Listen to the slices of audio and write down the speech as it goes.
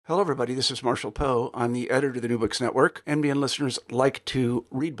Hello, everybody. This is Marshall Poe. I'm the editor of the New Books Network. NBN listeners like to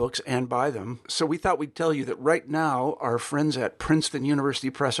read books and buy them. So we thought we'd tell you that right now, our friends at Princeton University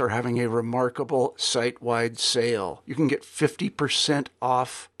Press are having a remarkable site-wide sale. You can get 50%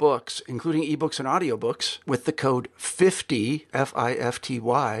 off books, including ebooks and audiobooks, with the code 50,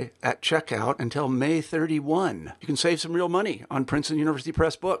 F-I-F-T-Y, at checkout until May 31. You can save some real money on Princeton University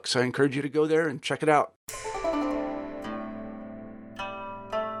Press books. I encourage you to go there and check it out.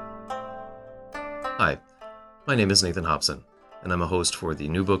 Hi, my name is Nathan Hobson, and I'm a host for the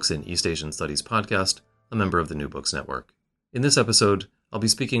New Books in East Asian Studies podcast, a member of the New Books Network. In this episode, I'll be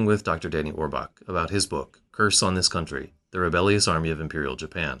speaking with Dr. Danny Orbach about his book, Curse on This Country, The Rebellious Army of Imperial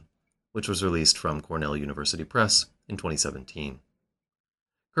Japan, which was released from Cornell University Press in 2017.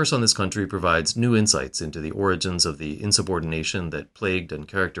 Curse on This Country provides new insights into the origins of the insubordination that plagued and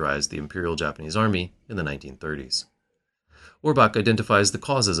characterized the Imperial Japanese Army in the 1930s. Orbach identifies the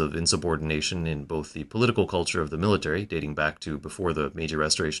causes of insubordination in both the political culture of the military, dating back to before the Meiji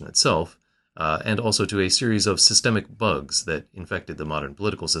Restoration itself, and also to a series of systemic bugs that infected the modern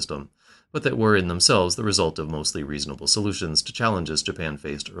political system, but that were in themselves the result of mostly reasonable solutions to challenges Japan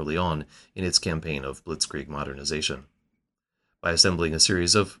faced early on in its campaign of blitzkrieg modernization. By assembling a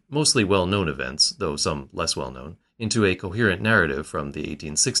series of mostly well-known events, though some less well-known, into a coherent narrative from the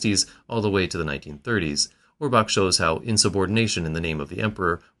 1860s all the way to the 1930s, Orbach shows how insubordination in the name of the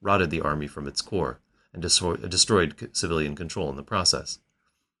emperor rotted the army from its core and destroyed civilian control in the process,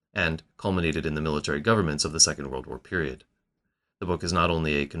 and culminated in the military governments of the Second World War period. The book is not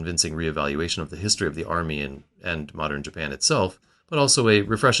only a convincing reevaluation of the history of the army and modern Japan itself, but also a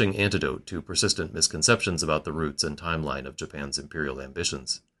refreshing antidote to persistent misconceptions about the roots and timeline of Japan's imperial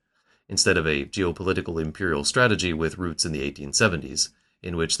ambitions. Instead of a geopolitical imperial strategy with roots in the 1870s,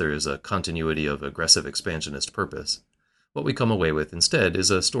 in which there is a continuity of aggressive expansionist purpose, what we come away with instead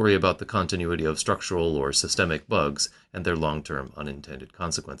is a story about the continuity of structural or systemic bugs and their long-term unintended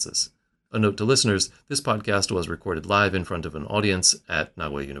consequences. A note to listeners, this podcast was recorded live in front of an audience at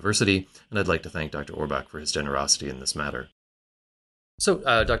Nagoya University, and I'd like to thank Dr. Orbach for his generosity in this matter. So,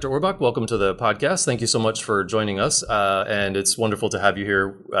 Dr. Orbach, welcome to the podcast. Thank you so much for joining us, and it's wonderful to have you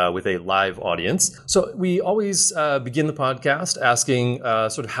here with a live audience. So we always begin the podcast asking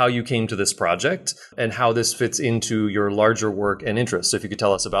sort of how you came to this project and how this fits into your larger work and interests. So if you could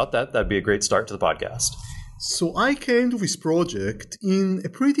tell us about that, that'd be a great start to the podcast. So I came to this project in a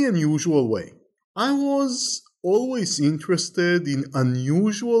pretty unusual way. I was always interested in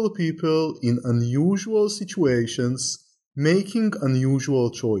unusual people in unusual situations making unusual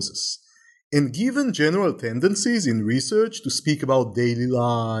choices. And given general tendencies in research to speak about daily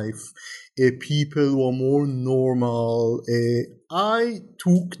life, people who are more normal, I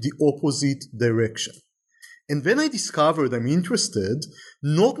took the opposite direction. And then I discovered I'm interested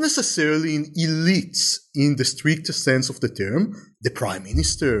not necessarily in elites in the strictest sense of the term, the prime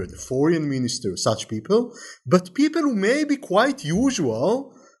minister, the foreign minister, such people, but people who may be quite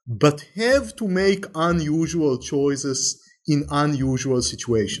usual, but have to make unusual choices in unusual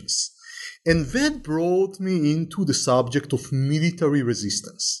situations. And that brought me into the subject of military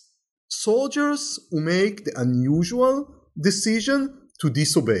resistance. Soldiers who make the unusual decision to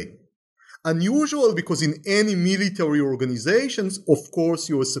disobey. Unusual because in any military organizations, of course,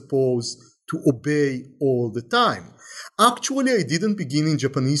 you are supposed to obey all the time. Actually, I didn't begin in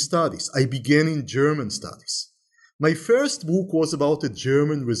Japanese studies. I began in German studies. My first book was about the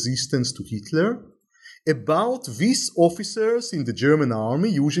German resistance to Hitler, about these officers in the German army,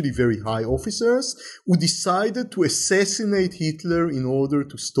 usually very high officers, who decided to assassinate Hitler in order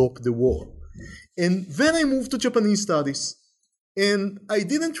to stop the war. And then I moved to Japanese studies. And I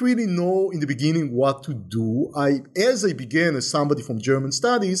didn't really know in the beginning what to do. As I began as somebody from German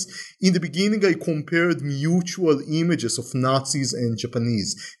studies, in the beginning I compared mutual images of Nazis and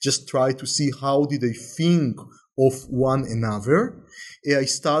Japanese. Just tried to see how did they think of one another. I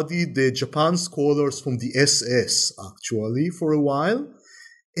studied the Japan scholars from the SS, actually, for a while.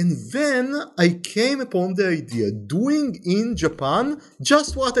 And then I came upon the idea, doing in Japan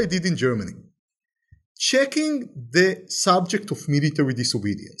just what I did in Germany. Checking the subject of military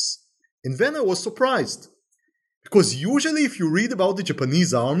disobedience. And then I was surprised. Because usually if you read about the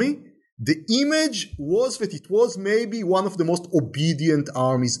Japanese army, the image was that it was maybe one of the most obedient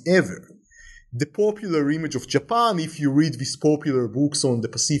armies ever. The popular image of Japan, if you read these popular books on the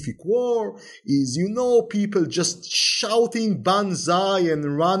Pacific War, is, people just shouting banzai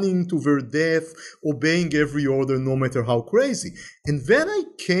and running to their death, obeying every order no matter how crazy. And then I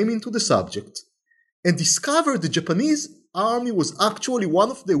came into the subject and discovered the Japanese army was actually one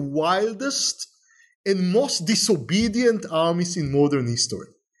of the wildest and most disobedient armies in modern history.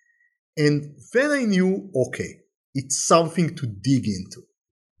 And then I knew, okay, it's something to dig into.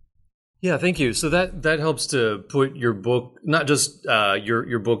 Yeah, thank you. So that helps to put your book, not just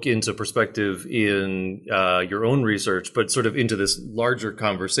your book, into perspective in your own research, but sort of into this larger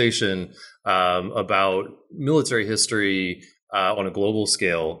conversation about military history on a global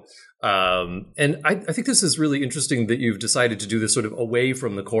scale. And I think this is really interesting that you've decided to do this sort of away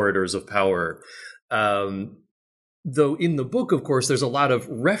from the corridors of power. Though in the book, of course, there's a lot of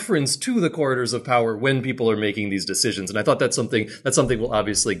reference to the corridors of power when people are making these decisions. And I thought that's something we'll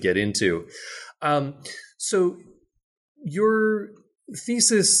obviously get into. So your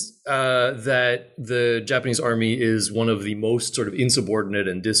thesis that the Japanese army is one of the most sort of insubordinate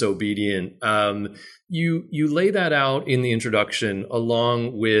and disobedient, you lay that out in the introduction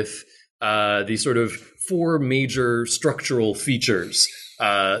along with the sort of four major structural features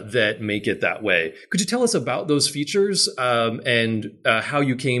that make it that way. Could you tell us about those features and how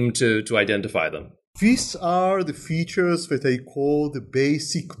you came to identify them? These are the features that I call the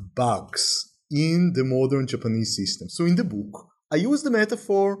basic bugs in the modern Japanese system. So in the book, I use the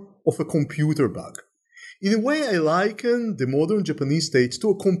metaphor of a computer bug. In a way, I liken the modern Japanese state to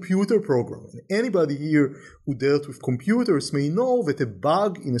a computer program. Anybody here who dealt with computers may know that a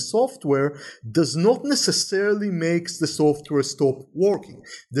bug in a software does not necessarily make the software stop working.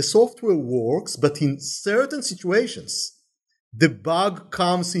 The software works, but in certain situations, the bug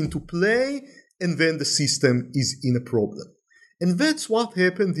comes into play and then the system is in a problem. And that's what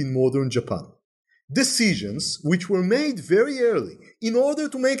happened in modern Japan. Decisions which were made very early in order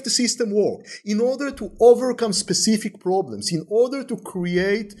to make the system work, in order to overcome specific problems, in order to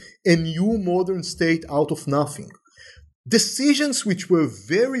create a new modern state out of nothing. Decisions which were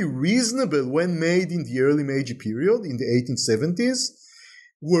very reasonable when made in the early Meiji period, in the 1870s,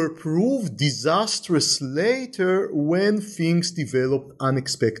 were proved disastrous later when things developed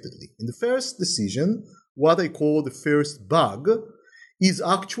unexpectedly. And the first decision, what I call the first bug, is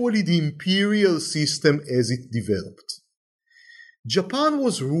actually the imperial system as it developed. Japan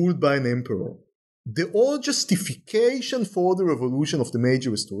was ruled by an emperor. The whole justification for the revolution of the Meiji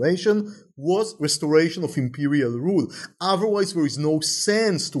Restoration was restoration of imperial rule. Otherwise, there is no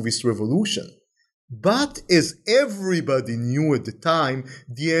sense to this revolution. But as everybody knew at the time,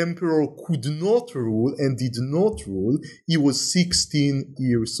 the emperor could not rule and did not rule. He was 16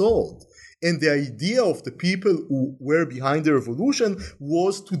 years old. And the idea of the people who were behind the revolution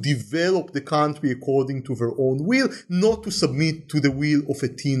was to develop the country according to their own will, not to submit to the will of a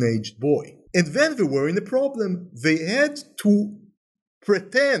teenage boy. And then they were in a problem. They had to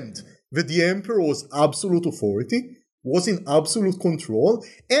pretend that the emperor was absolute authority, was in absolute control,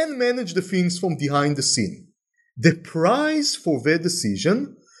 and manage the things from behind the scene. The prize for that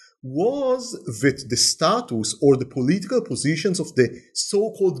decision was that the status or the political positions of the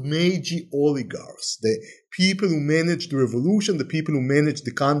so-called Meiji oligarchs, the people who managed the revolution, the people who managed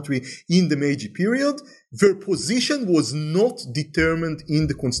the country in the Meiji period, their position was not determined in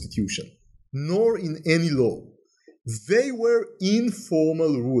the constitution, nor in any law. They were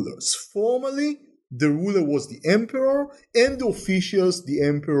informal rulers. Formally, the ruler was the emperor, and the officials the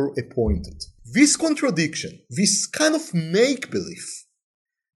emperor appointed. This contradiction, this kind of make-believe,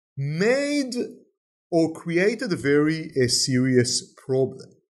 made or created a very serious problem.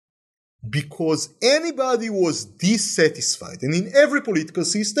 Because anybody was dissatisfied, and in every political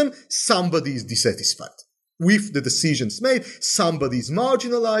system, somebody is dissatisfied with the decisions made, somebody is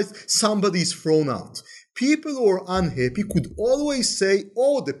marginalized, somebody is thrown out. People who are unhappy could always say,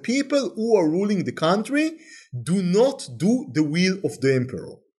 oh, the people who are ruling the country do not do the will of the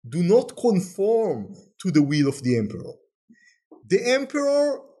emperor, do not conform to the will of the emperor. The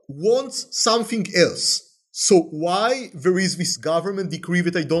emperor wants something else. So why there is this government decree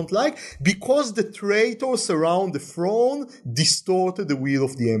that I don't like? Because the traitors around the throne distorted the will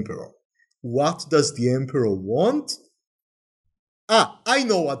of the emperor. What does the emperor want? I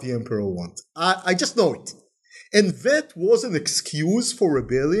know what the emperor wants. I just know it. And that was an excuse for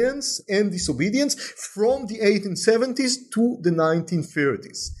rebellions and disobedience from the 1870s to the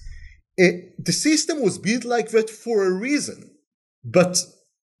 1930s. The system was built like that for a reason, but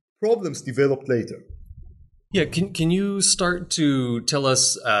problems developed later. Yeah, can you start to tell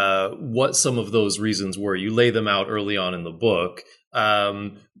us what some of those reasons were? You lay them out early on in the book.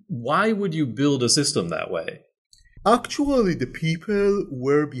 Why would you build a system that way? Actually, the people who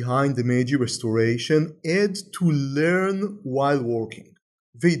were behind the Meiji Restoration had to learn while working.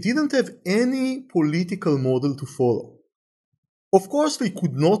 They didn't have any political model to follow. Of course, they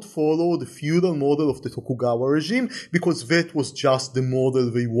could not follow the feudal model of the Tokugawa regime because that was just the model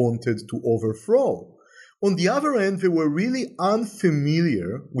they wanted to overthrow. On the other hand, they were really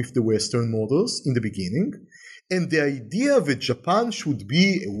unfamiliar with the Western models in the beginning, and the idea that Japan should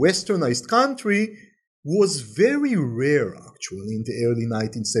be a westernized country was very rare, actually, in the early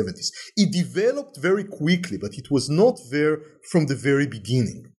 1970s. It developed very quickly, but it was not there from the very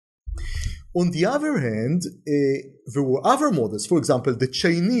beginning. On the other hand, there were other models, for example,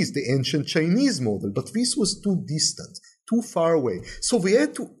 the ancient Chinese model, but this was too distant, too far away. So they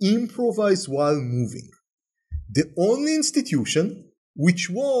had to improvise while moving. The only institution which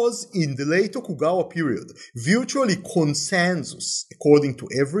was, in the late Tokugawa period, virtually consensus, according to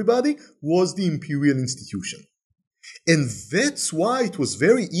everybody, was the imperial institution. And that's why it was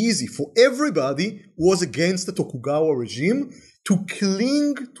very easy for everybody who was against the Tokugawa regime to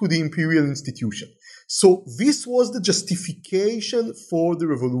cling to the imperial institution. So this was the justification for the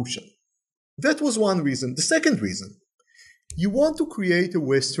revolution. That was one reason. The second reason, you want to create a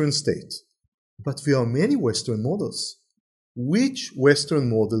Western state, but there are many Western models. Which Western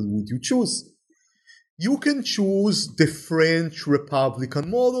model would you choose? You can choose the French Republican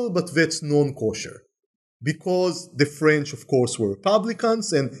model, but that's non-kosher. Because the French, of course, were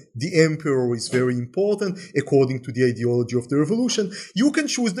Republicans, and the emperor is very important according to the ideology of the revolution. You can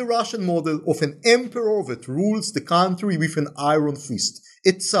choose the Russian model of an emperor that rules the country with an iron fist,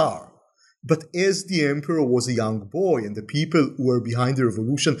 a Tsar. But as the emperor was a young boy and the people who were behind the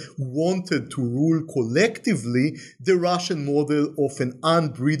revolution wanted to rule collectively, the Russian model of an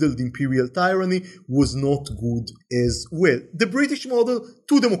unbridled imperial tyranny was not good as well. The British model,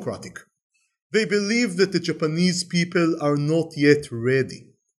 too democratic. They believe that the Japanese people are not yet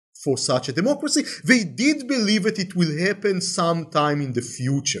ready for such a democracy. They did believe that it will happen sometime in the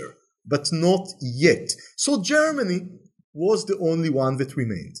future, but not yet. So Germany was the only one that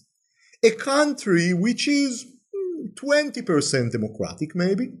remained. A country which is 20% democratic,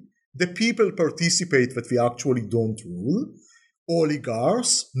 maybe. The people participate, but they actually don't rule.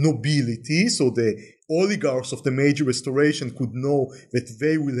 Oligarchs, nobility, so the oligarchs of the Meiji Restoration could know that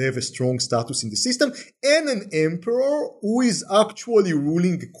they will have a strong status in the system, and an emperor who is actually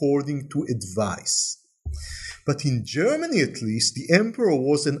ruling according to advice. But in Germany, at least, the emperor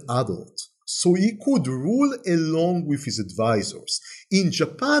was an adult, so he could rule along with his advisors. In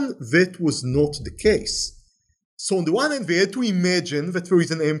Japan, that was not the case. So on the one hand, they had to imagine that there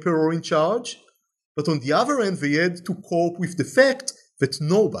is an emperor in charge, but on the other hand, they had to cope with the fact that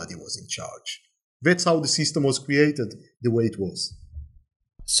nobody was in charge. That's how the system was created the way it was.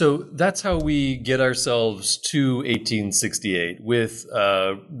 So that's how we get ourselves to 1868 with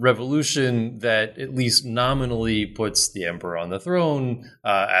a revolution that at least nominally puts the emperor on the throne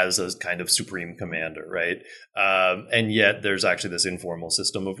as a kind of supreme commander, right? And yet there's actually this informal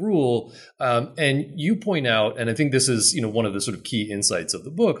system of rule. And you point out, and I think this is, one of the sort of key insights of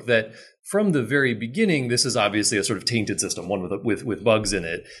the book, that from the very beginning, this is obviously a sort of tainted system, one with bugs in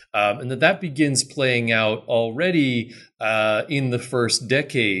it, and that begins playing out already in the first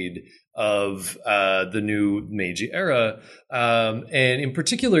decade of the new Meiji era. And in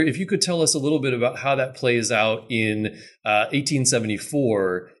particular, if you could tell us a little bit about how that plays out in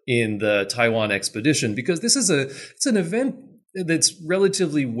 1874 in the Taiwan expedition, because this is it's an event that's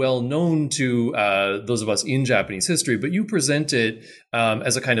relatively well known to those of us in Japanese history, but you present it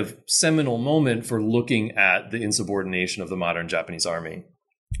as a kind of seminal moment for looking at the insubordination of the modern Japanese army.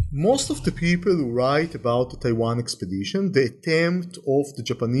 Most of the people who write about the Taiwan expedition, the attempt of the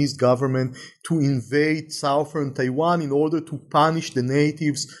Japanese government to invade southern Taiwan in order to punish the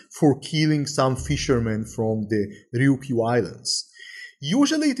natives for killing some fishermen from the Ryukyu Islands.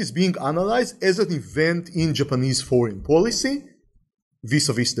 Usually it is being analyzed as an event in Japanese foreign policy,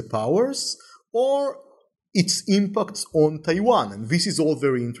 vis-a-vis the powers, or its impacts on Taiwan, and this is all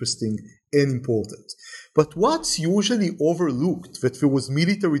very interesting and important. But what's usually overlooked, that there was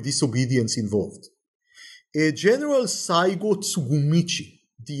military disobedience involved. General Saigo Tsugumichi,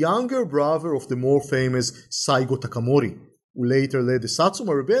 the younger brother of the more famous Saigo Takamori, who later led the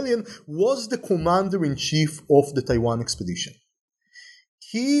Satsuma Rebellion, was the commander-in-chief of the Taiwan expedition.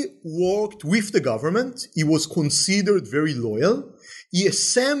 He worked with the government. He was considered very loyal. He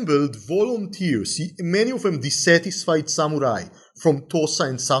assembled volunteers, many of them dissatisfied samurai from Tosa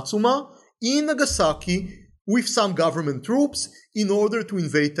and Satsuma, in Nagasaki with some government troops in order to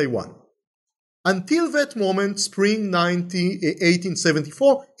invade Taiwan. Until that moment, spring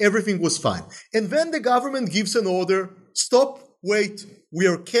 1874, everything was fine. And then the government gives an order, stop, wait, we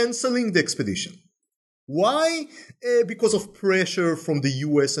are canceling the expedition. Why? Because of pressure from the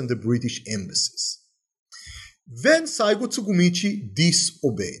US and the British embassies. Then Saigo Tsugumichi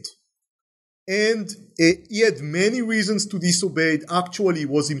disobeyed. And he had many reasons to disobey it. Actually, he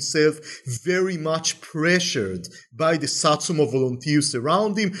was himself very much pressured by the Satsuma volunteers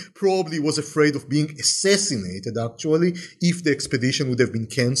around him. Probably was afraid of being assassinated, actually, if the expedition would have been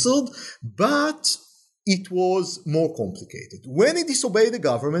cancelled. But it was more complicated. When he disobeyed the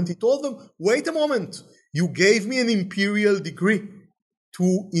government, he told them, wait a moment, you gave me an imperial decree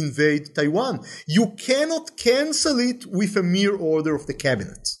to invade Taiwan. You cannot cancel it with a mere order of the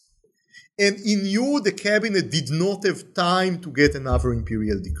cabinet. And he knew the cabinet did not have time to get another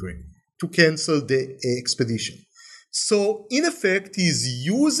imperial decree to cancel the expedition. So, in effect, he's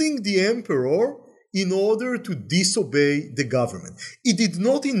using the emperor in order to disobey the government. He did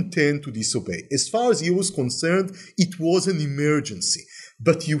not intend to disobey. As far as he was concerned, it was an emergency.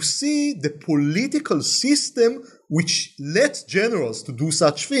 But you see the political system which lets generals to do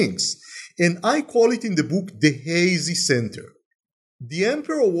such things. And I call it in the book the hazy center. The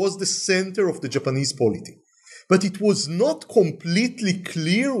emperor was the center of the Japanese polity, but it was not completely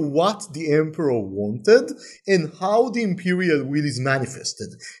clear what the emperor wanted and how the imperial will is manifested.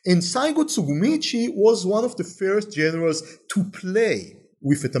 And Saigo Tsugumichi was one of the first generals to play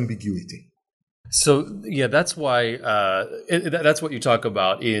with that ambiguity. So, yeah, that's why that's what you talk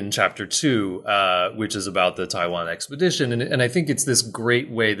about in chapter 2, which is about the Taiwan expedition. And I think it's this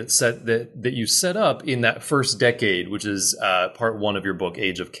great way that you set up in that first decade, which is part 1 of your book,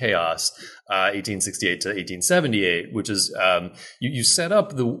 Age of Chaos, 1868 to 1878, which is you set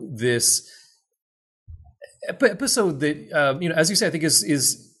up this episode that, as you say, I think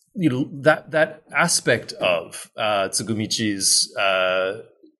is that aspect of Tsugumichi's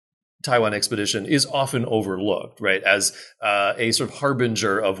Taiwan expedition is often overlooked, right, as a sort of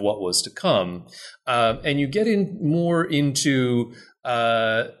harbinger of what was to come. And you get more into,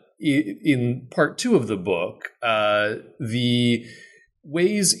 in part 2 of the book, the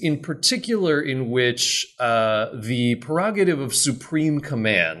ways in particular in which the prerogative of supreme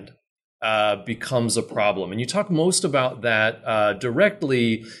command becomes a problem. And you talk most about that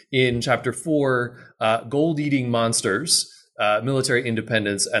directly in chapter 4, Gold-Eating Monsters, Military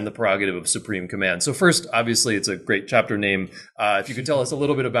Independence and the Prerogative of Supreme Command. So first, obviously, it's a great chapter name. If you could tell us a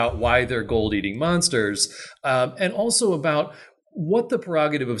little bit about why they're gold-eating monsters, and also about what the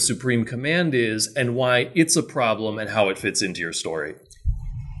Prerogative of Supreme Command is and why it's a problem and how it fits into your story.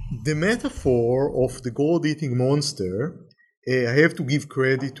 The metaphor of the gold-eating monster, I have to give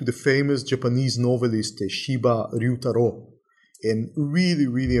credit to the famous Japanese novelist Shiba Ryutaro, a really,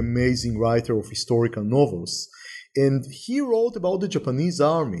 really amazing writer of historical novels. And he wrote about the Japanese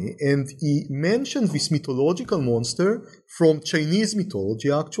army, and he mentioned this mythological monster from Chinese mythology,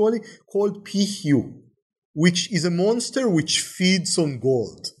 actually, called Pihyu, which is a monster which feeds on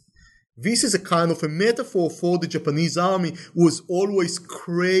gold. This is a kind of a metaphor for the Japanese army who was always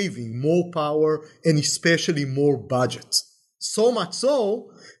craving more power and especially more budget. So much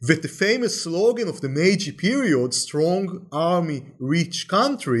so that the famous slogan of the Meiji period, strong army, rich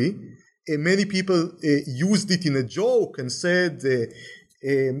country, many people used it in a joke and said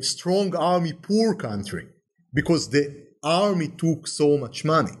strong army, poor country, because the army took so much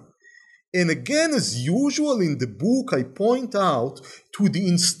money. And again, as usual in the book, I point out to the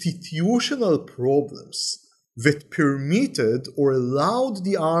institutional problems that permitted or allowed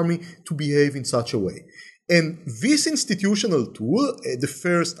the army to behave in such a way. And this institutional tool, the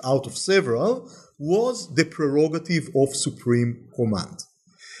first out of several, was the prerogative of supreme command.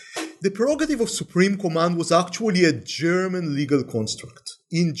 The prerogative of supreme command was actually a German legal construct.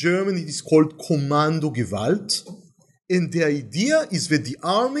 In German, it is called Kommandogewalt, and the idea is that the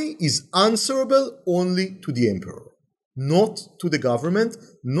army is answerable only to the emperor, not to the government,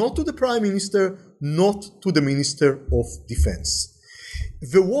 not to the prime minister, not to the minister of defense.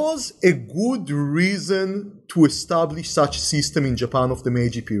 There was a good reason to establish such a system in Japan of the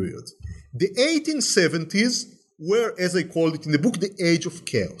Meiji period. The 1870s were, as I called it in the book, the age of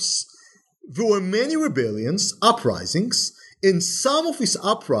chaos. There were many rebellions, uprisings, and some of these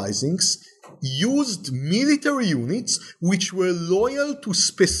uprisings used military units which were loyal to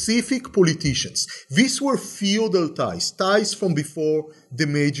specific politicians. These were feudal ties from before the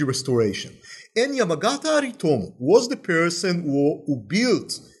Meiji Restoration. And Yamagata Aritomo was the person who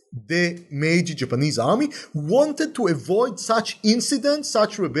built the Meiji Japanese army, wanted to avoid such incidents,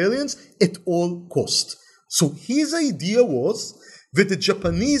 such rebellions at all costs. So his idea was that the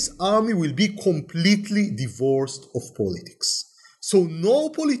Japanese army will be completely divorced of politics. So no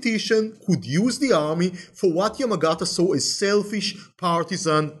politician could use the army for what Yamagata saw as selfish,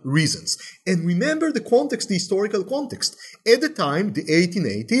 partisan reasons. And remember the context, the historical context. At the time, the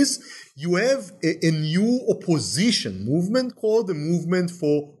 1880s, you have a new opposition movement called the Movement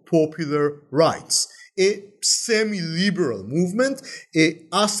for popular rights, a semi-liberal movement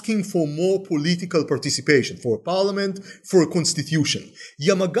asking for more political participation, for a parliament, for a constitution.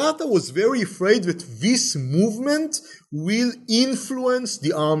 Yamagata was very afraid that this movement will influence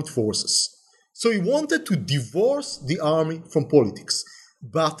the armed forces. So he wanted to divorce the army from politics.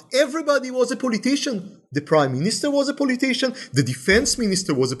 But everybody was a politician. The prime minister was a politician. The defense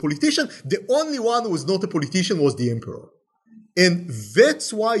minister was a politician. The only one who was not a politician was the emperor. And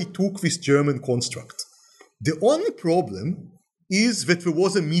that's why he took this German construct. The only problem is that there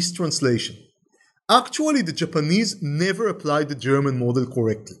was a mistranslation. Actually, the Japanese never applied the German model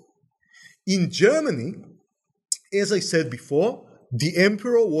correctly. In Germany, as I said before, the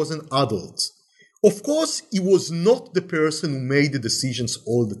emperor was an adult. Of course, he was not the person who made the decisions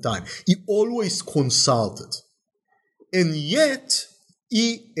all the time. He always consulted. And yet,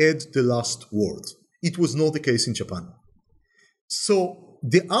 he had the last word. It was not the case in Japan. So,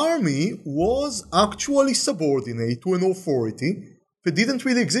 the army was actually subordinate to an authority that didn't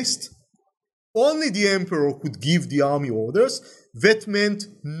really exist. Only the emperor could give the army orders. That meant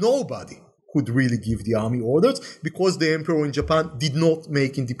nobody could really give the army orders because the emperor in Japan did not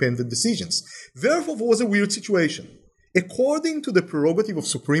make independent decisions. Therefore, it was a weird situation. According to the prerogative of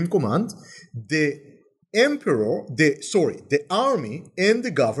Supreme Command, the army and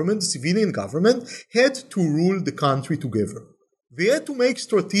the government, the civilian government, had to rule the country together. They had to make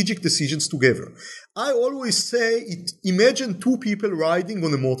strategic decisions together. I always say, imagine two people riding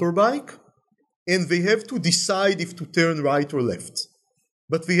on a motorbike, and they have to decide if to turn right or left.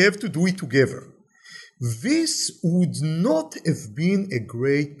 But they have to do it together. This would not have been a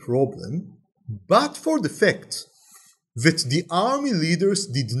great problem, but for the fact that the army leaders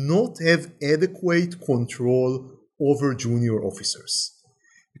did not have adequate control over junior officers.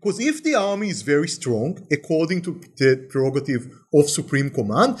 Because if the army is very strong, according to the prerogative of Supreme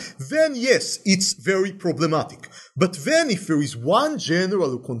Command, then yes, it's very problematic. But then if there is one general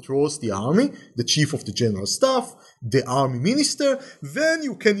who controls the army, the chief of the general staff, the army minister, then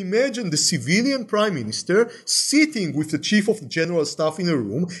you can imagine the civilian prime minister sitting with the chief of the general staff in a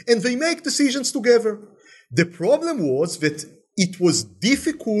room, and they make decisions together. The problem was that it was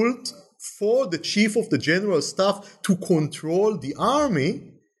difficult for the chief of the general staff to control the army,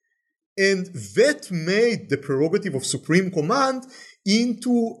 and that made the prerogative of Supreme Command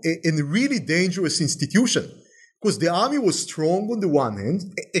into a really dangerous institution. Because the army was strong on the one hand,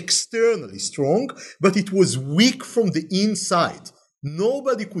 externally strong, but it was weak from the inside.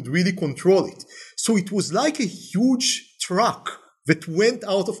 Nobody could really control it. So it was like a huge truck that went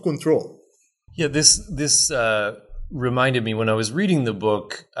out of control. Yeah, this reminded me when I was reading the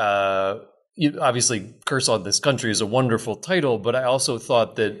book. Obviously, Curse on This Country is a wonderful title, but I also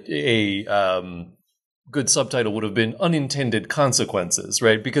thought that a good subtitle would have been Unintended Consequences,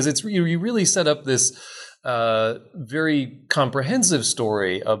 right? Because you really set up this very comprehensive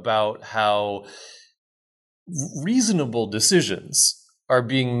story about how reasonable decisions are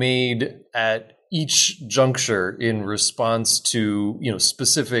being made at each juncture in response to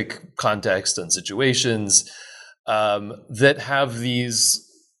specific context and situations that have these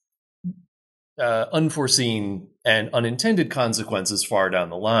unforeseen and unintended consequences far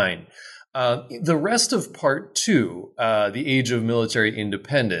down the line. The rest of part 2, The Age of Military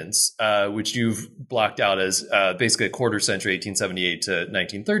Independence, which you've blocked out as basically a quarter century, 1878 to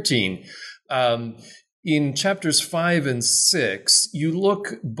 1913, in chapters 5 and 6, you look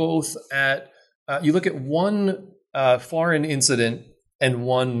at one foreign incident and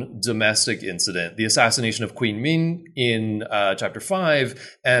one domestic incident, the assassination of Queen Min in chapter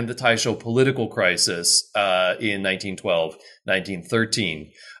 5 and the Taisho political crisis in 1912,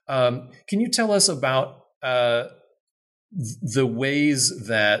 1913. Can you tell us about the ways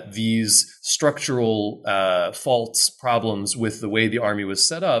that these structural faults, problems with the way the army was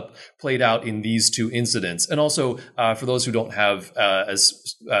set up played out in these two incidents? And also, for those who don't have as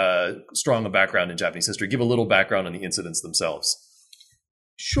strong a background in Japanese history, give a little background on the incidents themselves.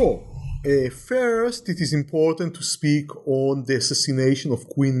 Sure. First, it is important to speak on the assassination of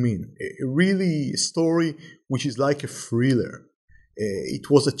Queen Min, a story which is like a thriller.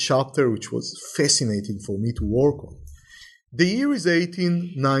 It was a chapter which was fascinating for me to work on. The year is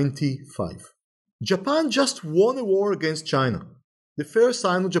 1895. Japan just won a war against China, the first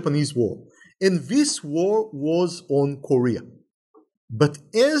Sino-Japanese war, and this war was on Korea. But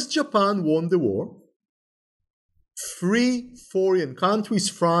as Japan won the war, 3 foreign countries,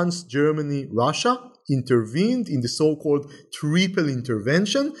 France, Germany, Russia, intervened in the so-called triple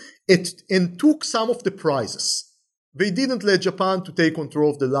intervention and took some of the prizes. They didn't let Japan to take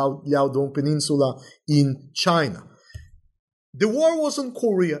control of the Liaodong Peninsula in China. The war was on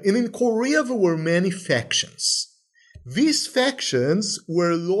Korea, and in Korea there were many factions. These factions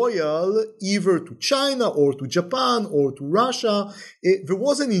were loyal either to China or to Japan or to Russia. There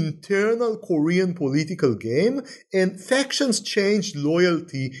was an internal Korean political game, and factions changed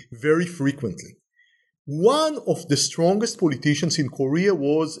loyalty very frequently. One of the strongest politicians in Korea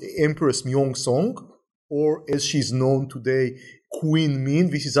was Empress Myeong-song, or as she's known today, Queen Min.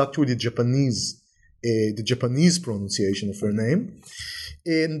 This is actually the Japanese pronunciation of her name.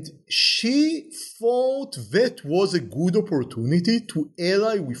 And she thought that was a good opportunity to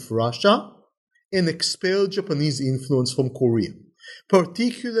ally with Russia and expel Japanese influence from Korea.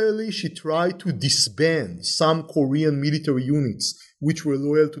 Particularly, she tried to disband some Korean military units which were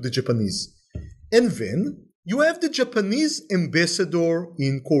loyal to the Japanese. And then you have the Japanese ambassador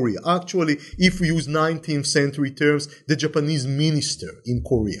in Korea. Actually, if we use 19th century terms, the Japanese minister in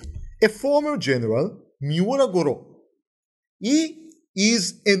Korea. A former general, Miura Goro. He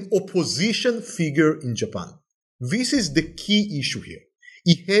is an opposition figure in Japan. This is the key issue here.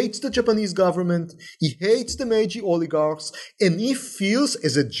 He hates the Japanese government, he hates the Meiji oligarchs, and he feels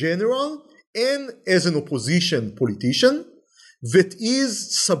as a general and as an opposition politician that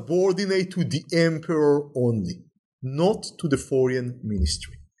is subordinate to the emperor only, not to the foreign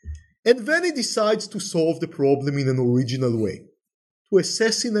ministry. And then he decides to solve the problem in an original way, to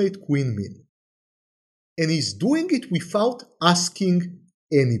assassinate Queen Min. And he's doing it without asking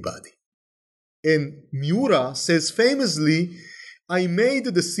anybody. And Miura says famously, I made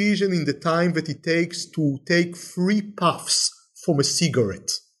a decision in the time that it takes to take 3 puffs from a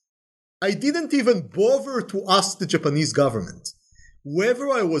cigarette. I didn't even bother to ask the Japanese government. Whether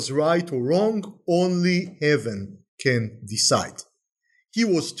I was right or wrong, only heaven can decide. He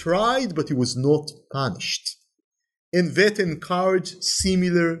was tried, but he was not punished. And that encouraged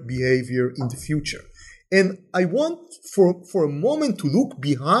similar behavior in the future. And I want for a moment to look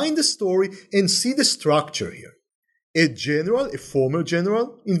behind the story and see the structure here. A general, a former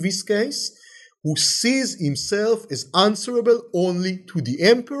general in this case, who sees himself as answerable only to the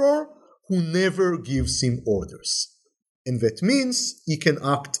emperor, who never gives him orders. And that means he can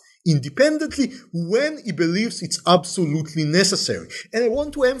act independently when he believes it's absolutely necessary. And I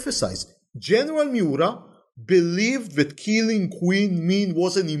want to emphasize, General Miura believed that killing Queen Min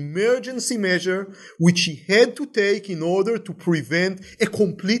was an emergency measure which he had to take in order to prevent a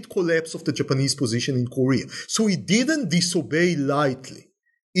complete collapse of the Japanese position in Korea. So he didn't disobey lightly.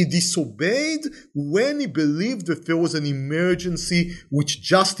 He disobeyed when he believed that there was an emergency which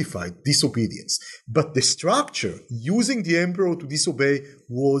justified disobedience. But the structure, using the emperor to disobey,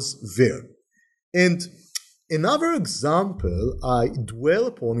 was there. And another example I dwell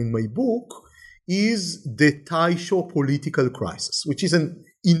upon in my book is the Taisho political crisis, which is an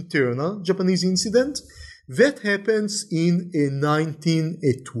internal Japanese incident that happens in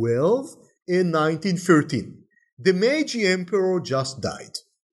 1912 and 1913. The Meiji emperor just died.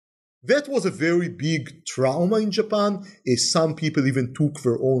 That was a very big trauma in Japan, as some people even took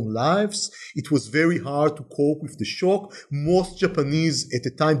their own lives. It was very hard to cope with the shock. Most Japanese at the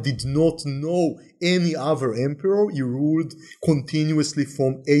time did not know any other emperor. He ruled continuously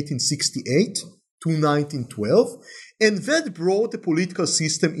from 1868 to 1912, and that brought the political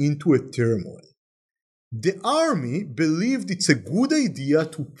system into a turmoil. The army believed it's a good idea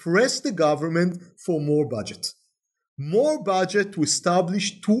to press the government for more budget to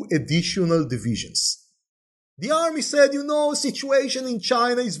establish 2 additional divisions. The army said, situation in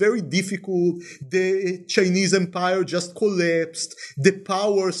China is very difficult. The Chinese empire just collapsed. The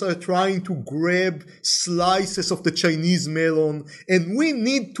powers are trying to grab slices of the Chinese melon, and we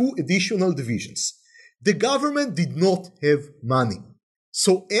need 2 additional divisions. The government did not have money.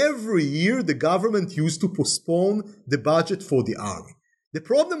 So every year the government used to postpone the budget for the army. The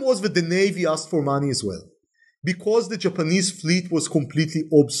problem was that the Navy asked for money as well, because the Japanese fleet was completely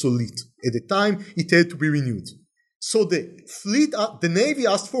obsolete. At the time, it had to be renewed. So the Navy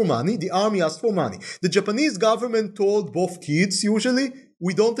asked for money, the army asked for money. The Japanese government told both kids, usually,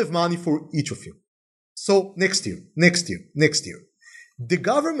 we don't have money for each of you. So next year. The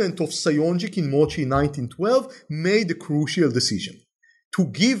government of Saionji Kinmochi in 1912 made a crucial decision to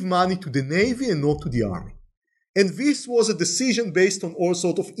give money to the Navy and not to the army. And this was a decision based on all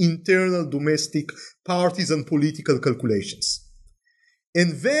sorts of internal domestic partisan political calculations.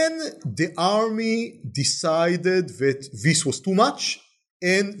 And then the army decided that this was too much,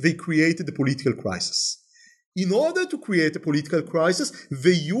 and they created a political crisis. In order to create a political crisis,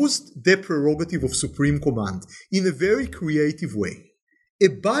 they used the prerogative of Supreme Command in a very creative way. A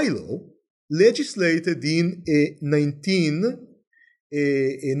bylaw legislated in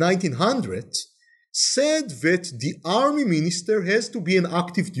 1900 said that the army minister has to be an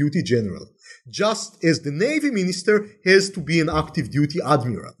active duty general, just as the navy minister has to be an active duty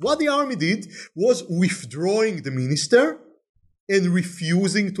admiral. What the army did was withdrawing the minister and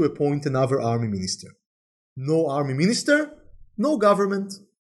refusing to appoint another army minister. No army minister, no government.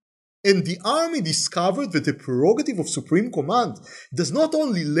 And the army discovered that the prerogative of supreme command does not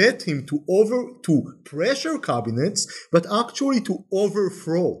only let him to pressure cabinets, but actually to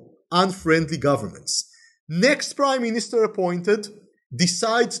overthrow unfriendly governments. Next prime minister appointed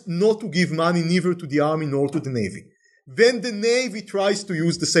decides not to give money neither to the army nor to the navy. Then the navy tries to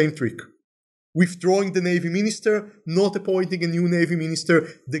use the same trick. Withdrawing the navy minister, not appointing a new navy minister,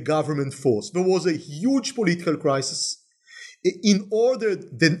 the government falls. There was a huge political crisis.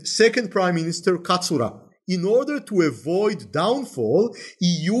 The second prime minister, Katsura, in order to avoid downfall, he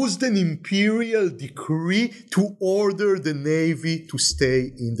used an imperial decree to order the navy to stay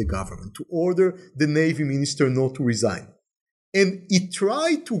in the government, to order the navy minister not to resign. And he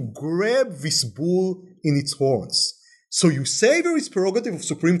tried to grab this bull in its horns. So you say there is prerogative of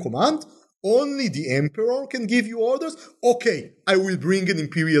supreme command, only the emperor can give you orders? Okay, I will bring an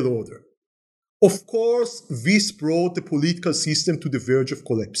imperial order. Of course, this brought the political system to the verge of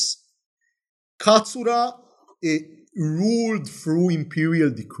collapse. Katsura ruled through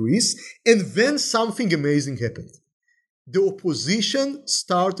imperial decrees, and then something amazing happened. The opposition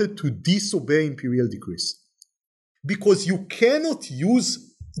started to disobey imperial decrees. Because you cannot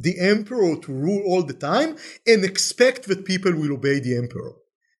use the emperor to rule all the time and expect that people will obey the emperor.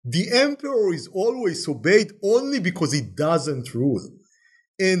 The emperor is always obeyed only because he doesn't rule.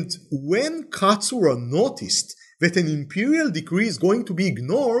 And when Katsura noticed that an imperial decree is going to be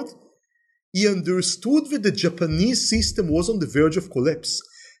ignored, he understood that the Japanese system was on the verge of collapse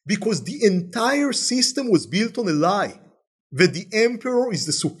because the entire system was built on a lie that the emperor is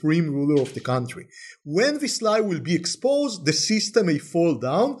the supreme ruler of the country. When this lie will be exposed, the system may fall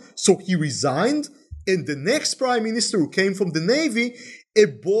down, so he resigned, and the next prime minister who came from the navy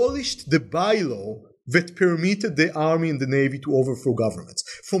abolished the bylaw that permitted the army and the navy to overthrow governments.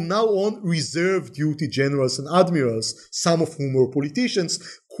 From now on, reserve duty generals and admirals, some of whom were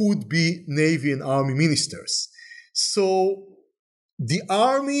politicians, could be navy and army ministers. So the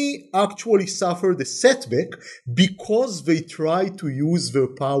army actually suffered a setback because they tried to use their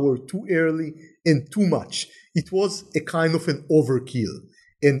power too early and too much. It was a kind of an overkill.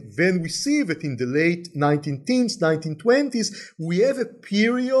 And then we see that in the late 1910s, 1920s, we have a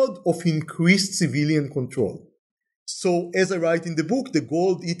period of increased civilian control. So, as I write in the book, the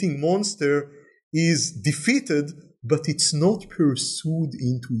gold-eating monster is defeated, but it's not pursued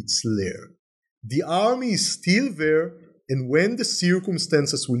into its lair. The army is still there, and when the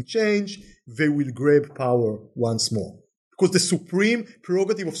circumstances will change, they will grab power once more. Because the supreme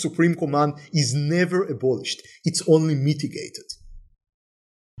prerogative of supreme command is never abolished. It's only mitigated.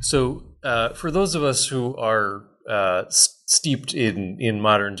 So, for those of us who are steeped in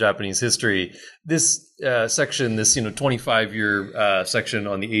modern Japanese history, this section, this 25-year section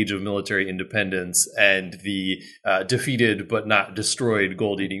on the age of military independence and the defeated but not destroyed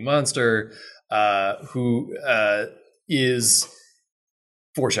gold-eating monster, who is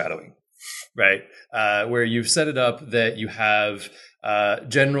foreshadowing, right? Where you've set it up that you have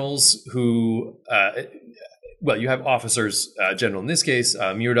generals who. Well, you have officers, general in this case,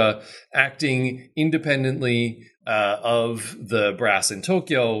 Miura, acting independently of the brass in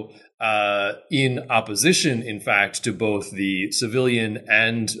Tokyo, in opposition, in fact, to both the civilian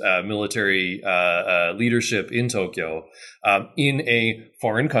and military leadership in Tokyo, in a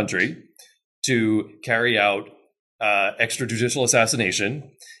foreign country to carry out extrajudicial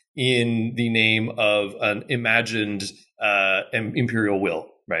assassination in the name of an imagined imperial will.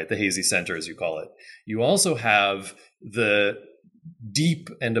 Right, the Heisei Center, as you call it. You also have the deep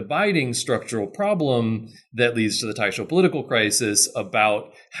and abiding structural problem that leads to the Taisho political crisis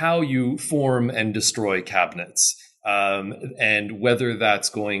about how you form and destroy cabinets, and whether that's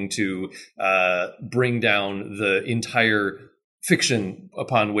going to bring down the entire fiction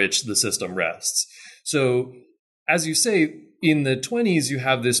upon which the system rests. So, as you say, in the 20s, you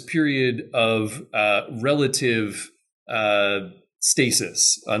have this period of relative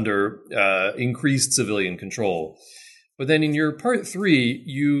stasis under increased civilian control. But then in your part 3,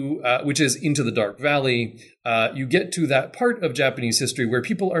 you, which is Into the Dark Valley, you get to that part of Japanese history where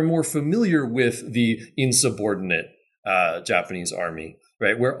people are more familiar with the insubordinate Japanese army,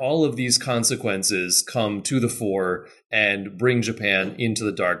 right? Where all of these consequences come to the fore and bring Japan into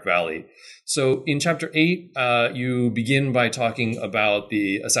the Dark Valley. So in chapter 8, you begin by talking about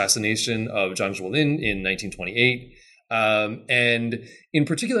the assassination of Zhang Zuolin in 1928. And in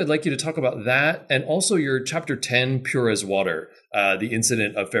particular, I'd like you to talk about that and also your chapter 10, Pure as Water, the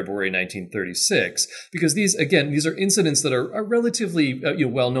incident of February 1936, because these are incidents that are relatively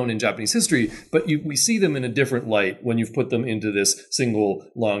well known in Japanese history, but we see them in a different light when you've put them into this single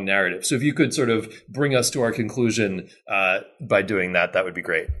long narrative. So if you could sort of bring us to our conclusion by doing that, that would be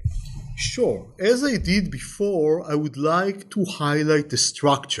great. Sure. As I did before, I would like to highlight the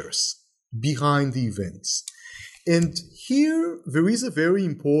structures behind the events. And here there is a very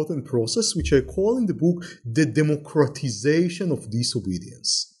important process which I call in the book the democratization of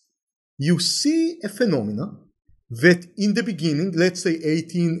disobedience. You see a phenomena that in the beginning, let's say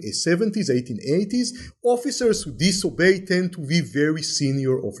 1870s, 1880s, officers who disobey tend to be very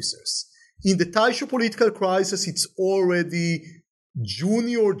senior officers. In the Taisho political crisis, it's already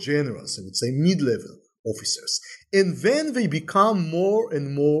junior generals, I would say mid-level officers. And then they become more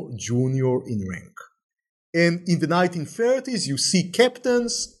and more junior in rank. And in the 1930s, you see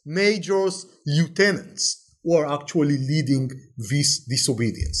captains, majors, lieutenants who are actually leading this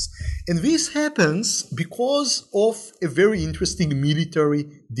disobedience. And this happens because of a very interesting military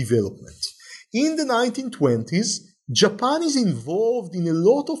development. In the 1920s, Japan is involved in a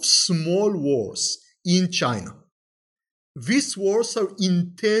lot of small wars in China. These wars are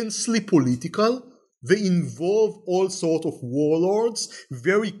intensely political. They involve all sorts of warlords,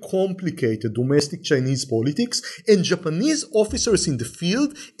 very complicated domestic Chinese politics, and Japanese officers in the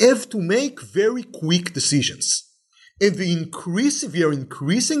field have to make very quick decisions. And we are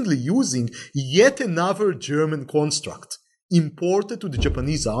increasingly using yet another German construct imported to the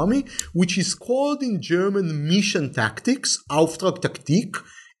Japanese army, which is called in German mission tactics, Auftragtaktik,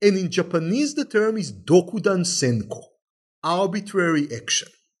 and in Japanese the term is Dokudan Senko, arbitrary action.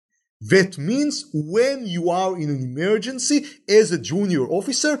 That means when you are in an emergency as a junior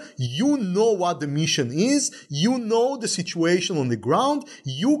officer, you know what the mission is, you know the situation on the ground,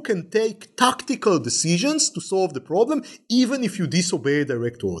 you can take tactical decisions to solve the problem even if you disobey a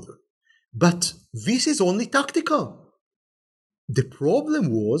direct order. But this is only tactical. The problem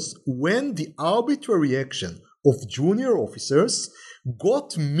was when the arbitrary action of junior officers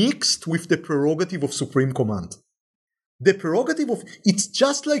got mixed with the prerogative of Supreme Command. The prerogative of, it's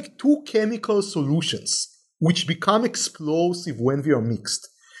just like two chemical solutions which become explosive when they are mixed.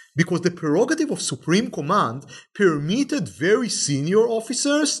 Because the prerogative of Supreme Command permitted very senior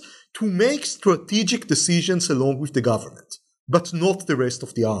officers to make strategic decisions along with the government, but not the rest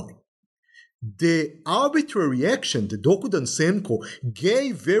of the army. The arbitrary action, the Dokudan Senko,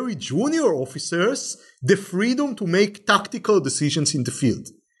 gave very junior officers the freedom to make tactical decisions in the field,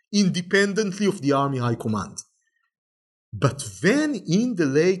 independently of the army high command. But then in the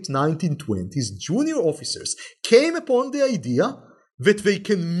late 1920s, junior officers came upon the idea that they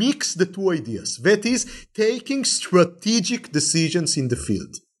can mix the two ideas, that is, taking strategic decisions in the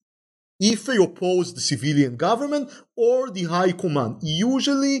field. If they oppose the civilian government or the high command.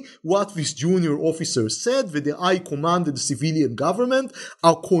 Usually what this junior officer said, that the high command and the civilian government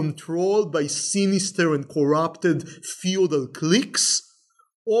are controlled by sinister and corrupted feudal cliques,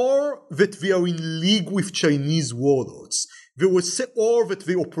 or that they are in league with Chinese warlords. Or that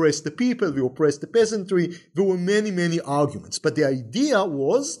they oppress the people, they oppress the peasantry. There were many arguments. But the idea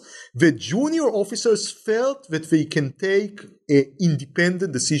was that junior officers felt that they can take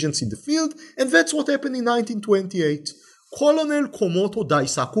independent decisions in the field, and that's what happened in 1928. Colonel Komoto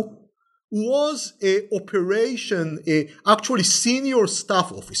Daisaku was actually senior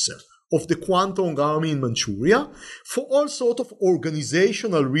staff officer of the Kwantung Army in Manchuria. For all sorts of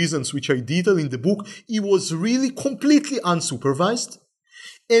organizational reasons, which I detail in the book, he was really completely unsupervised.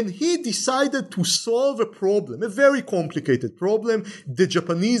 And he decided to solve a problem, a very complicated problem, the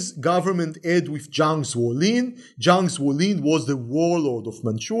Japanese government had with Jiang Zuolin. Jiang Zuolin was the warlord of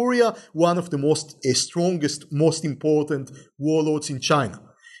Manchuria, one of the strongest, most important warlords in China.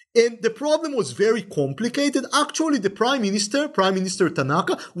 And the problem was very complicated. Actually, the Prime Minister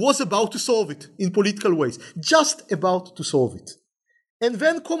Tanaka, was about to solve it in political ways. Just about to solve it. And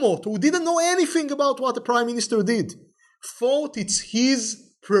then Komoto, who didn't know anything about what the Prime Minister did, thought it's his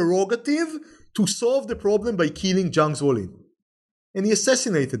prerogative to solve the problem by killing Jiang Zuolin. And he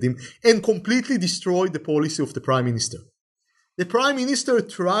assassinated him and completely destroyed the policy of the Prime Minister. The Prime Minister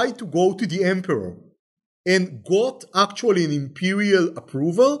tried to go to the Emperor and got actually an imperial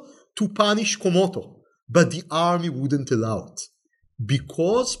approval to punish Komoto. But the army wouldn't allow it,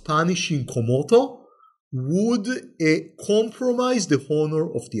 because punishing Komoto would compromise the honor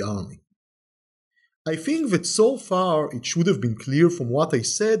of the army. I think that so far it should have been clear from what I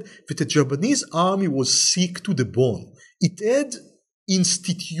said that the Japanese army was sick to the bone. It had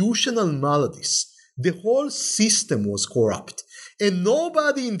institutional maladies The whole system was corrupt. And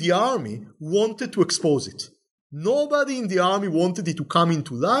nobody in the army wanted to expose it. Nobody in the army wanted it to come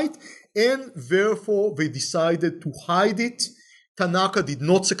into light, and therefore they decided to hide it. Tanaka did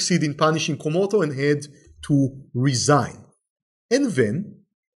not succeed in punishing Komoto and had to resign. And then,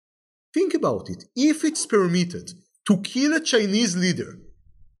 think about it. If it's permitted to kill a Chinese leader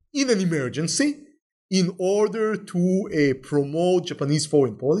in an emergency in order to promote Japanese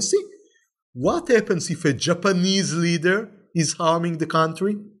foreign policy, what happens if a Japanese leader is harming the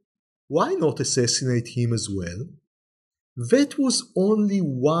country? Why not assassinate him as well? That was only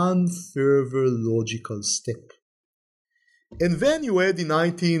one further logical step. And then you had in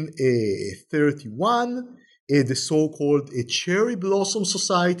 1931 the so-called Cherry Blossom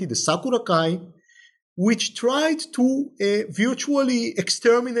Society, the Sakura-kai, which tried to virtually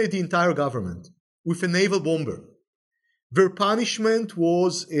exterminate the entire government with a naval bomber. Their punishment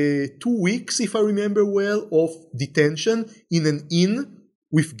was 2 weeks, if I remember well, of detention in an inn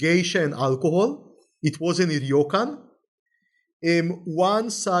with geisha and alcohol. It was in a ryokan.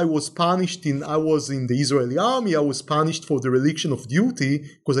 Once I was in the Israeli army, I was punished for dereliction of duty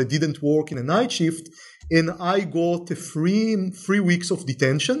because I didn't work in a night shift, and I got 3 weeks of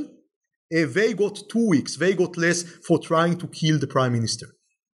detention. They got 2 weeks. They got less for trying to kill the prime minister.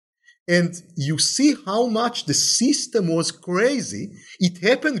 And you see how much the system was crazy. It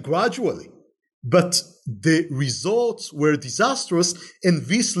happened gradually, but the results were disastrous, and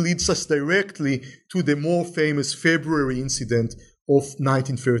this leads us directly to the more famous February incident of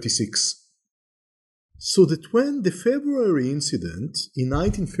 1936. So the February incident in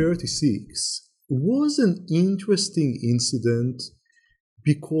 1936 was an interesting incident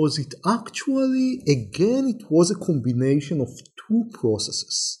because it actually, again, it was a combination of two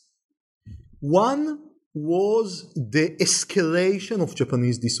processes. One was the escalation of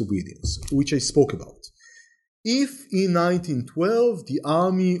Japanese disobedience, which I spoke about. If in 1912 the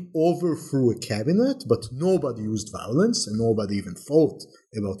army overthrew a cabinet, but nobody used violence, and nobody even thought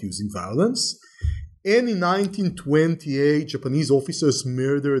about using violence, and in 1928 Japanese officers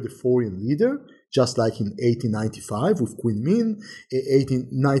murdered a foreign leader, just like in 1895 with Queen Min,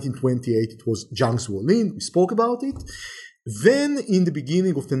 1928 it was Jiang Zuolin, we spoke about it. Then, in the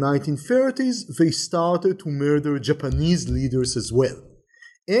beginning of the 1930s, they started to murder Japanese leaders as well.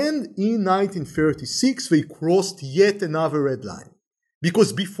 And in 1936, they crossed yet another red line.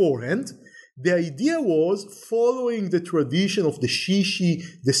 Because beforehand, the idea was, following the tradition of the Shishi,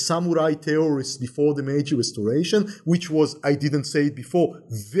 the samurai terrorists before the Meiji Restoration, which was, I didn't say it before,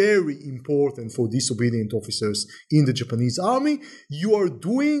 very important for disobedient officers in the Japanese army, you are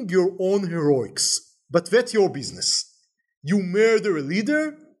doing your own heroics. But that's your business. You murder a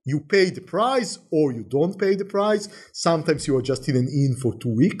leader, you pay the price, or you don't pay the price. Sometimes you are just in an inn for 2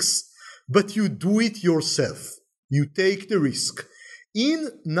 weeks, but you do it yourself. You take the risk. In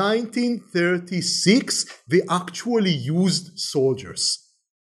 1936, they actually used soldiers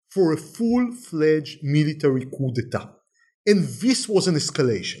for a full-fledged military coup d'etat. And this was an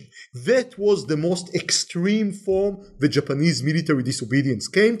escalation. That was the most extreme form the Japanese military disobedience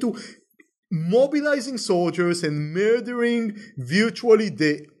came to, mobilizing soldiers and murdering virtually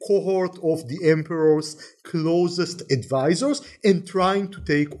the cohort of the emperor's closest advisors and trying to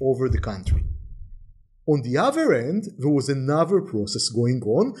take over the country. On the other end, there was another process going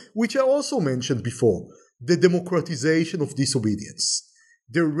on, which I also mentioned before, the democratization of disobedience.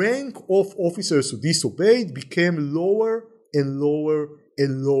 The rank of officers who disobeyed became lower and lower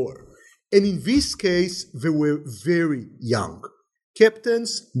and lower. And in this case, they were very young.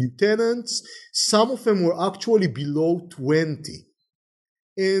 Captains, lieutenants, some of them were actually below 20.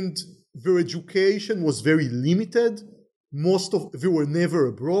 And their education was very limited. They were never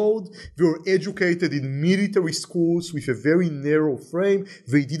abroad. They were educated in military schools with a very narrow frame.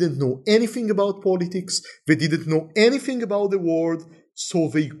 They didn't know anything about politics. They didn't know anything about the world, so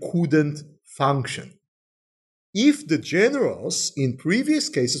they couldn't function. If the generals in previous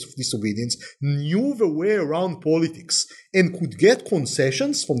cases of disobedience knew the way around politics and could get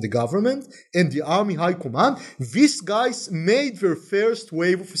concessions from the government and the army high command, these guys made their first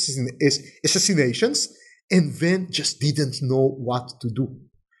wave of assassinations and then just didn't know what to do.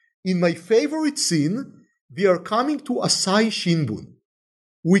 In my favorite scene, they are coming to Asahi Shimbun,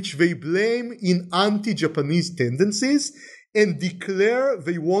 which they blame in anti-Japanese tendencies and declare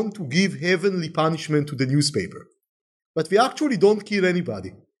they want to give heavenly punishment to the newspaper. But they actually don't kill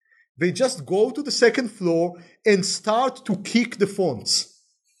anybody. They just go to the second floor and start to kick the fonts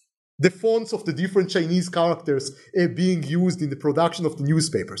of the different Chinese characters being used in the production of the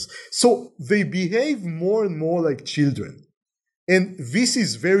newspapers. So they behave more and more like children. And this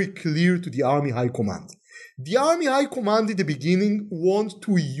is very clear to the Army High Command. The Army High Command in the beginning want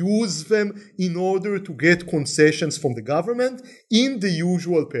to use them in order to get concessions from the government in the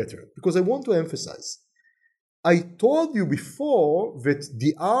usual pattern. Because I want to emphasize, I told you before that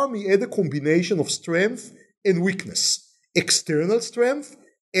the army had a combination of strength and weakness. External strength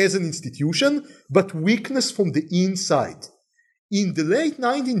as an institution, but weakness from the inside. In the late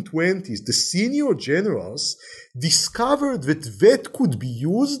 1920s, the senior generals discovered that could be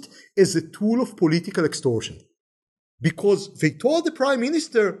used as a tool of political extortion. Because they told the prime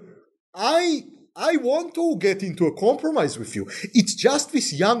minister, I want to get into a compromise with you. It's just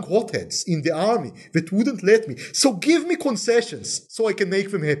these young hotheads in the army that wouldn't let me. So give me concessions so I can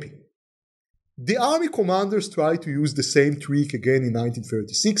make them happy. The army commanders tried to use the same trick again in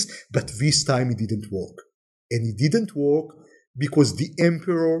 1936, but this time it didn't work. And it didn't work because the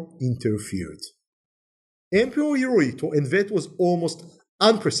emperor interfered. Emperor Hirohito, and that was almost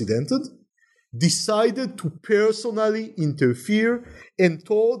unprecedented, decided to personally interfere and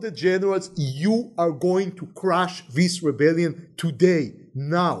told the generals, you are going to crush this rebellion today,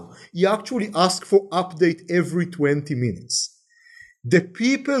 now. He actually asked for update every 20 minutes. The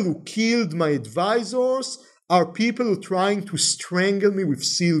people who killed my advisors are people who are trying to strangle me with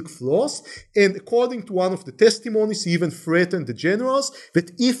silk floss, and according to one of the testimonies, he even threatened the generals that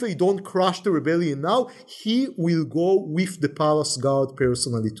if they don't crush the rebellion now, he will go with the palace guard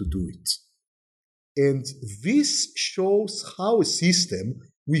personally to do it. And this shows how a system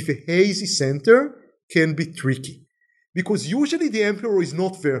with a hazy center can be tricky. Because usually the emperor is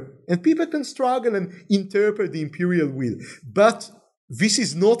not there, and people can struggle and interpret the imperial will. But this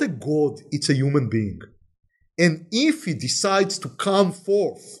is not a god, it's a human being. And if he decides to come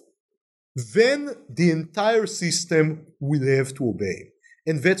forth, then the entire system will have to obey.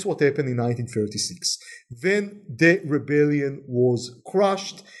 And that's what happened in 1936. Then the rebellion was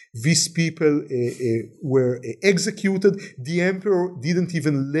crushed. These people were executed. The emperor didn't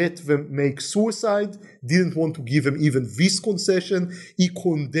even let them make suicide, didn't want to give them even this concession. He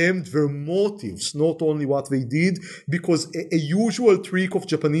condemned their motives, not only what they did, because a usual trick of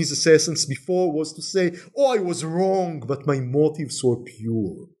Japanese assassins before was to say, oh, I was wrong, but my motives were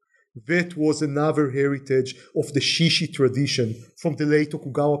pure. That was another heritage of the Shishi tradition from the late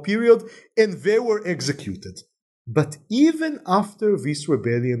Tokugawa period, and they were executed. But even after this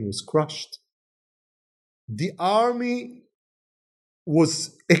rebellion was crushed, the army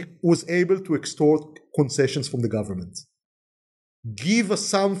was able to extort concessions from the government. Give us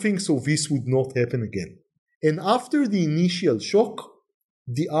something so this would not happen again. And after the initial shock,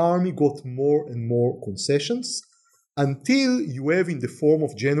 the army got more and more concessions, until you have in the form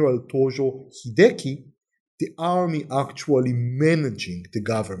of General Tojo Hideki, the army actually managing the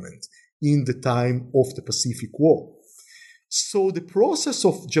government in the time of the Pacific War. So the process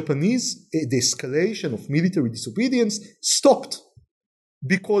of the escalation of military disobedience stopped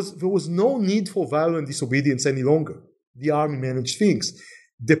because there was no need for violent disobedience any longer. The army managed things.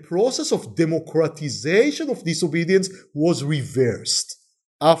 The process of democratization of disobedience was reversed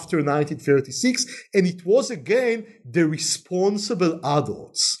after 1936, and it was again the responsible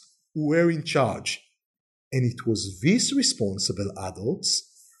adults who were in charge. And it was these responsible adults,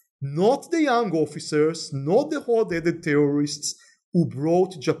 not the young officers, not the hot-headed terrorists, who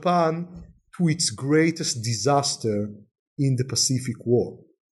brought Japan to its greatest disaster in the Pacific War.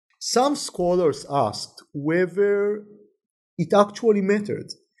 Some scholars asked whether it actually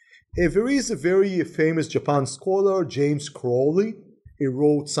mattered. There is a very famous Japan scholar, James Crowley. He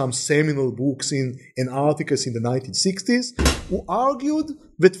wrote some seminal books and articles in the 1960s, who argued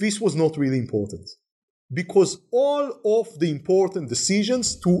that this was not really important. Because all of the important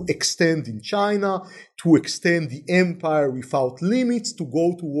decisions to extend in China, to extend the empire without limits, to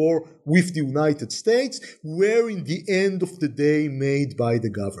go to war with the United States, were in the end of the day made by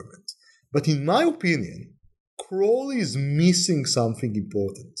the government. But in my opinion, Crowley is missing something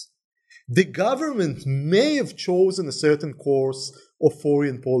important. The government may have chosen a certain course of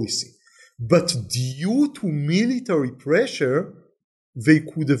foreign policy, but due to military pressure, they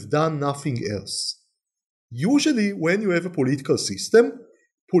could have done nothing else. Usually, when you have a political system,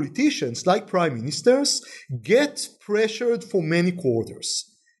 politicians, like prime ministers, get pressured for many quarters.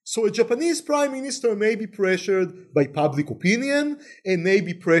 So a Japanese prime minister may be pressured by public opinion, and may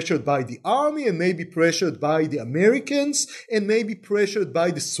be pressured by the army, and may be pressured by the Americans, and may be pressured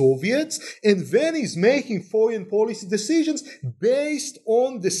by the Soviets, and then he's making foreign policy decisions based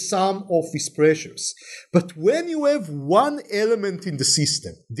on the sum of these pressures. But when you have one element in the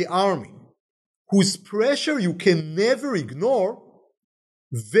system, the army, whose pressure you can never ignore,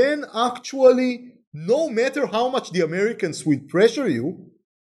 then actually No matter how much the Americans will pressure you,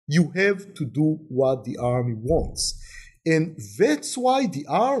 you have to do what the army wants. And that's why the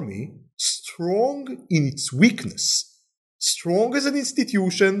army, strong in its weakness, strong as an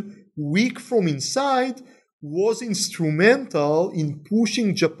institution, weak from inside, was instrumental in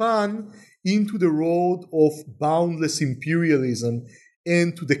pushing Japan into the road of boundless imperialism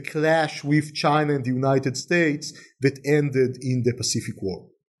and to the clash with China and the United States that ended in the Pacific War.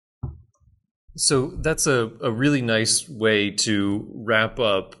 So that's a really nice way to wrap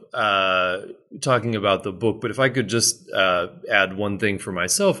up talking about the book. But if I could just add one thing for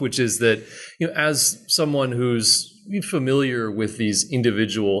myself, which is that, as someone who's familiar with these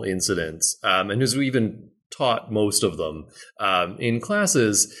individual incidents and who's even taught most of them in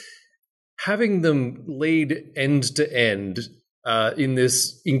classes, having them laid end to end in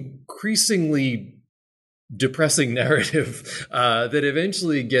this increasingly depressing narrative that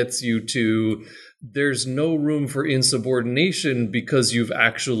eventually gets you to there's no room for insubordination because you've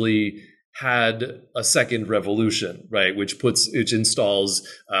actually had a second revolution, right? Which installs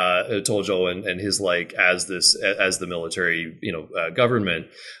Tojo and his like as the military, government.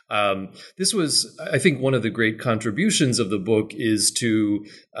 This was, I think, one of the great contributions of the book is to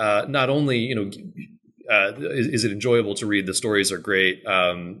not only, is it enjoyable to read? The stories are great,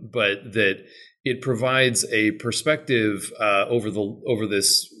 but that it provides a perspective over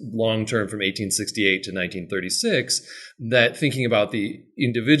this long term from 1868 to 1936 that thinking about the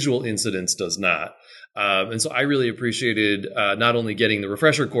individual incidents does not. And so I really appreciated not only getting the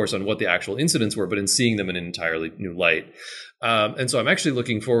refresher course on what the actual incidents were, but in seeing them in an entirely new light. And so I'm actually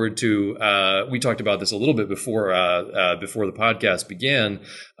looking forward to, we talked about this a little bit before the podcast began,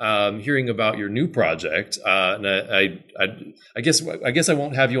 hearing about your new project. And I guess I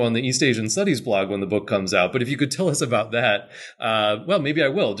won't have you on the East Asian Studies blog when the book comes out, but if you could tell us about that, well, maybe I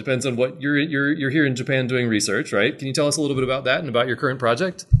will. Depends on what you're here in Japan doing research, right? Can you tell us a little bit about that and about your current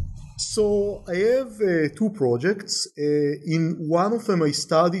project? So I have two projects. In one of them, I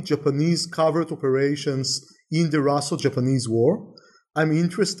studied Japanese covert operations in the Russo-Japanese War. I'm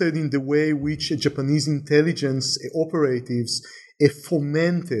interested in the way which Japanese intelligence operatives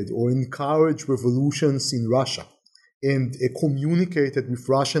fomented or encouraged revolutions in Russia and communicated with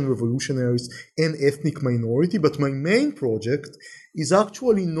Russian revolutionaries and ethnic minority. But my main project is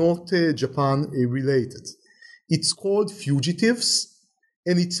actually not Japan related. It's called Fugitives.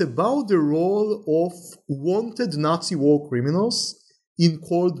 And it's about the role of wanted Nazi war criminals in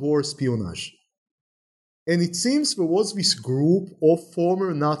Cold War espionage. And it seems there was this group of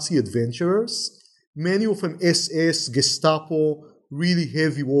former Nazi adventurers, many of them SS, Gestapo, really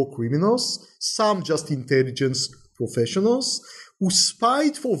heavy war criminals, some just intelligence professionals, who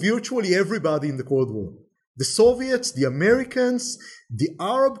spied for virtually everybody in the Cold War. The Soviets, the Americans, the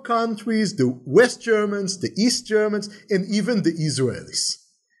Arab countries, the West Germans, the East Germans, and even the Israelis.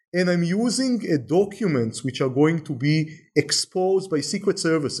 And I'm using documents which are going to be exposed by secret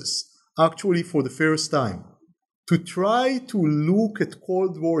services, actually for the first time, to try to look at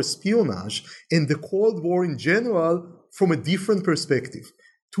Cold War espionage and the Cold War in general from a different perspective,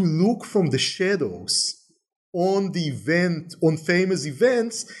 to look from the shadows on the event, on famous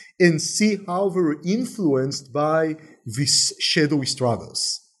events, and see how they were influenced by these shadowy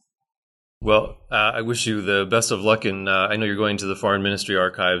struggles. Well, I wish you the best of luck, and I know you're going to the Foreign Ministry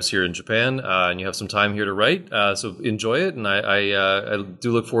Archives here in Japan, and you have some time here to write, so enjoy it, and I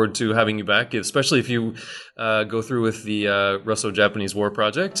do look forward to having you back, especially if you go through with the Russo-Japanese War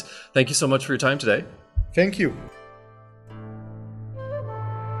project. Thank you so much for your time today. Thank you.